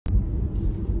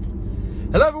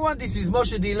Hello everyone, this is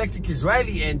Moshe the Electric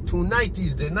Israeli, and tonight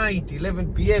is the night,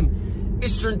 11 p.m.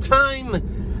 Eastern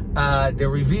Time, the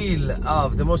reveal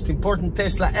of the most important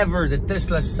Tesla ever, the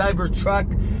Tesla Cybertruck.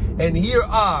 And here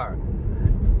are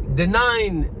the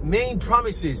 9 main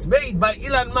promises made by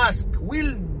Elon Musk.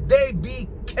 Will they be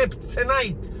kept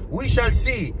tonight? We shall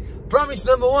see. Promise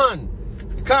number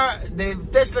 1, the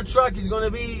Tesla truck is going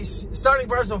to be starting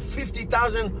price of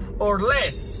 $50,000 or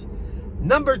less.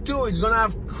 Number 2, it's going to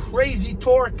have crazy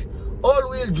torque,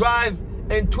 all-wheel drive,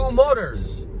 and 2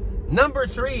 motors. Number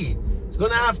 3, it's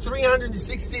going to have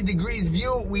 360 degrees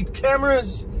view with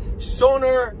cameras,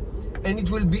 sonar, and it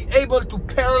will be able to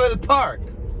parallel park.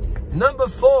 Number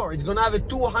 4, it's going to have a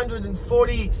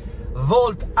 240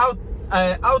 volt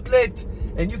outlet,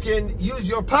 and you can use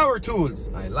your power tools.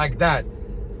 I like that.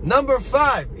 Number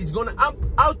 5, it's going to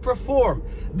outperform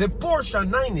the Porsche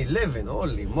 911,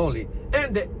 holy moly,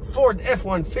 and the Ford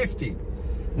F-150.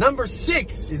 Number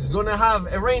 6, it's going to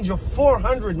have a range of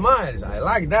 400 miles. I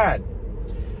like that.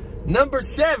 Number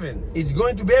 7, it's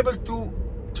going to be able to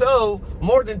tow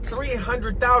more than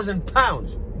 300,000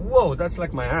 pounds. Whoa, that's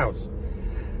like my house.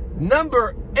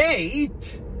 Number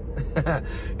 8,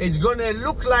 it's going to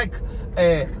look like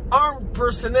an armed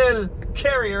personnel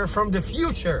carrier from the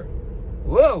future.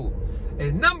 Whoa.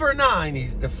 And number 9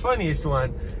 is the funniest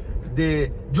one.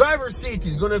 The driver's seat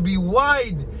is going to be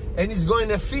wide and it's going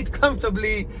to fit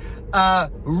comfortably a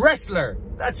wrestler.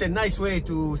 That's a nice way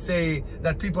to say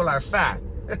that people are fat.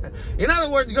 In other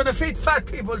words, it's going to fit fat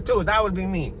people too. That would be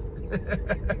me.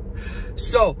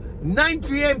 So 9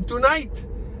 p.m. tonight,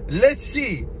 let's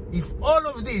see if all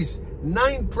of these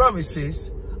 9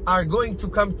 promises are going to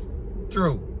come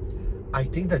true. I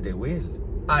think that they will.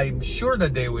 I'm sure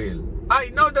that they will. I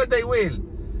know that they will.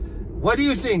 What do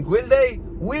you think? Will they?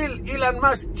 Will Elon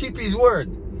Musk keep his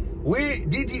word?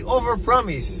 Did he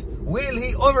overpromise? Will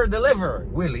he overdeliver?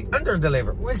 Will he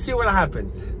underdeliver? We'll see what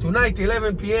happens. Tonight,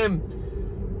 11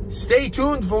 p.m. Stay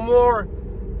tuned for more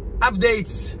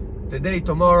updates today,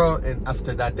 tomorrow, and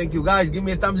after that. Thank you guys. Give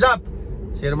me a thumbs up.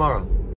 See you tomorrow.